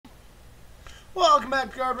Welcome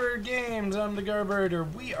back to Garbird Games. I'm the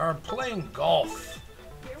Garbirder. We are playing golf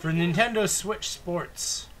for Nintendo Switch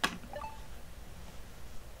Sports.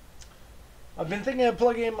 I've been thinking of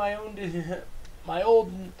plugging in my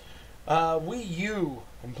old Wii U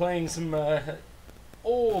and playing some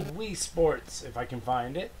old Wii Sports if I can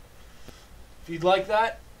find it. If you'd like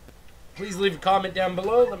that, please leave a comment down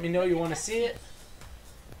below. Let me know you want to see it.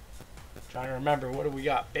 Trying to remember, what do we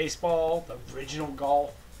got? Baseball, the original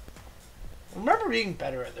golf. I remember being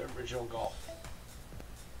better at the original golf.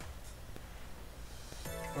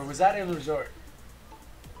 Or was that in Resort?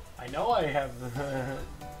 I know I have the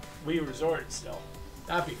Wii Resort still.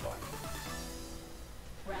 That'd be fun.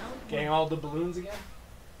 Getting all the balloons again.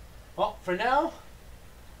 Well, for now,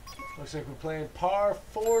 looks like we're playing par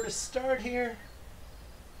 4 to start here.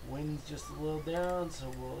 Wind's just a little down,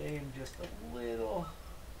 so we'll aim just a little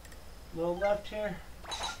left here.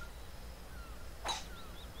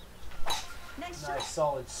 Nice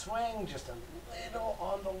solid swing, just a little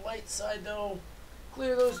on the light side though.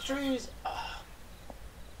 Clear those trees.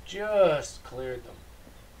 Just cleared them.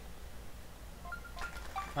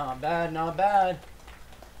 Not bad, not bad.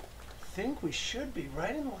 I think we should be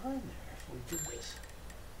right in line there if we did this.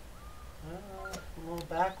 A little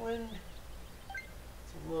backwind.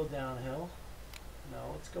 It's a little downhill.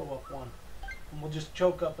 No, let's go up one. And we'll just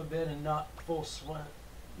choke up a bit and not full send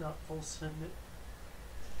it.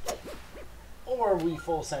 Or we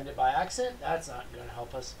full send it by accident. That's not going to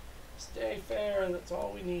help us. Stay fair. That's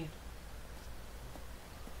all we need.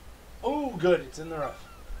 Oh, good. It's in the rough.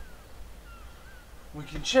 We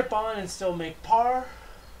can chip on and still make par.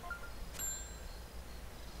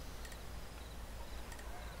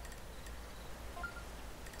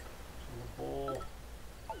 The bowl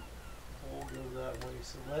goes that way.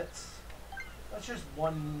 So let's just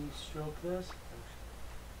one stroke this.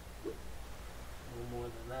 A little more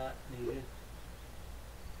than that needed.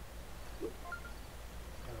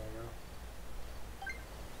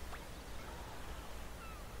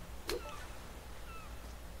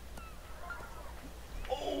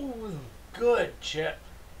 Oh, good chip.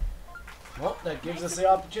 Well, that gives us the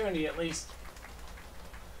opportunity at least.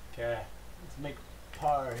 Okay, let's make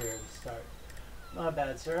par here to start. Not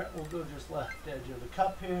bad, sir. We'll go just left edge of the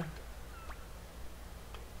cup here.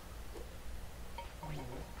 A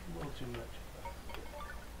little too much.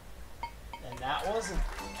 And that wasn't.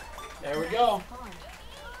 There we go.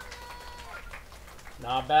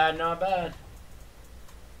 Not bad, not bad.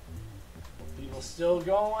 People still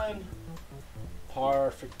going.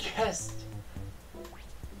 Par for guest.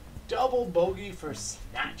 Double bogey for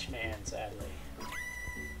Snatchman, sadly.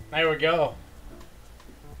 There we go.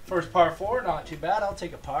 First par 4, not too bad. I'll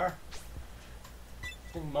take a par. I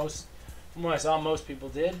think from what I saw, most people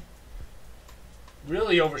did.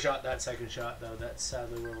 Really overshot that second shot, though. That's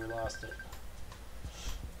sadly where we lost it.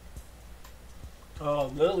 Oh,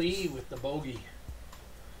 Lil E with the bogey.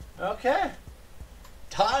 Okay.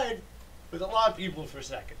 Tied with a lot of people for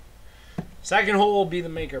second. Second hole will be the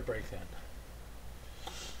make or break then.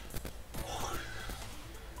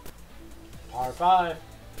 Par 5.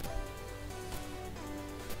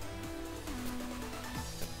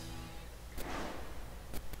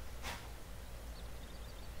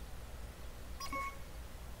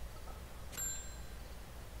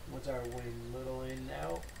 What's our wind? Little in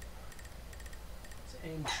now. Let's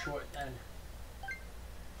aim short then.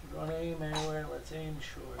 If we're going to aim anywhere, let's aim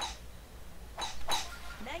short.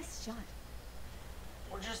 Nice shot.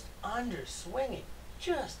 We're just under swinging.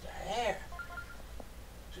 Just a hair.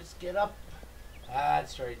 Just get up.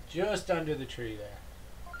 That's right. Just under the tree there.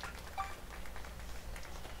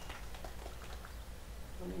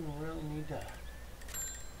 Don't even really need to.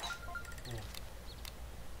 Yeah.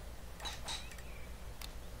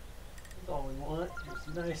 That's all we want. Just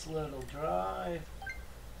a nice little drive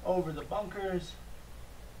over the bunkers.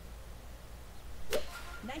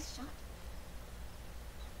 Nice shot.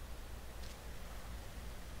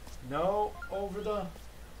 No, onto the,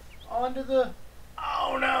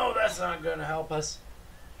 oh no, that's not going to help us.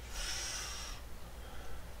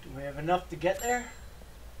 Do we have enough to get there?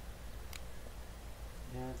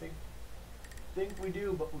 Yeah, I think we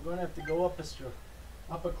do, but we're going to have to go up a stroke,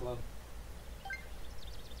 up a club.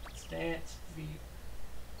 Stance, feet.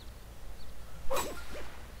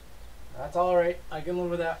 That's all right. I can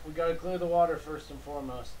live with that. We got to clear the water first and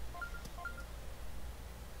foremost.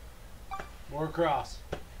 More cross.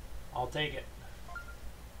 I'll take it.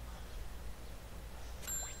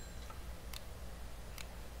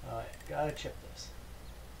 Alright, gotta chip this.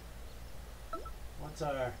 What's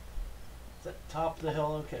our... It's at the top of the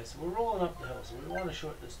hill. Okay, so we're rolling up the hill, so we want to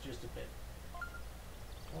short this just a bit.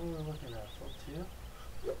 What are we looking at? Full 2?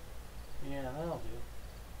 Yeah, that'll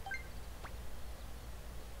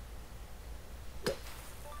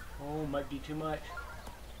might be too much.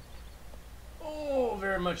 Oh,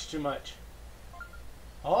 very much too much.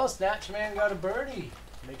 Oh, Snatchman got a birdie.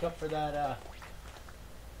 Make up for that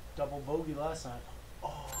double bogey last night.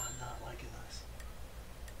 Oh, I'm not liking this.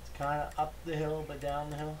 It's kind of up the hill, but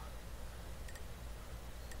down the hill.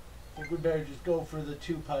 I think we better just go for the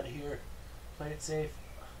 2-putt here. Play it safe.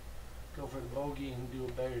 Go for the bogey and do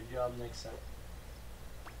a better job next time.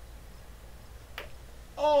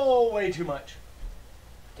 Oh, way too much.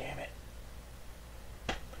 Damn it.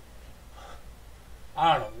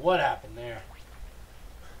 I don't know what happened there.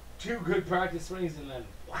 2 good practice swings and then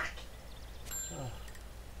whack. Oh.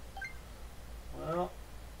 Well.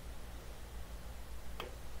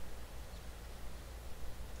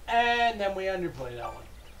 And then we underplay that one.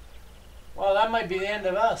 Well, that might be the end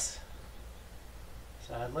of us.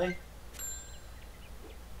 Sadly.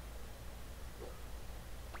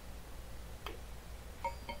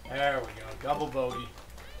 There we go. Double bogey.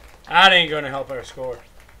 That ain't going to help our score.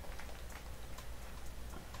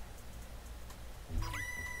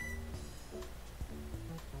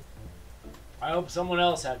 I hope someone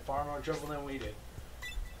else had far more trouble than we did.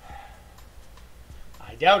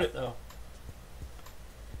 I doubt it, though.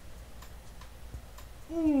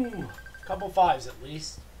 Ooh, couple 5s at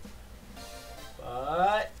least.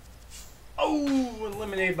 But, oh,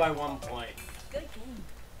 eliminated by 1 point. Good game.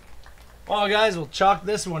 Well, guys, we'll chalk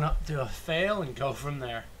this one up to a fail and go from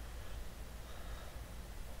there.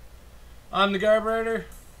 I'm the Garburator.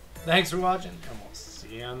 Thanks for watching, and we'll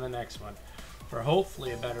see you on the next one for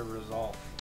hopefully a better result.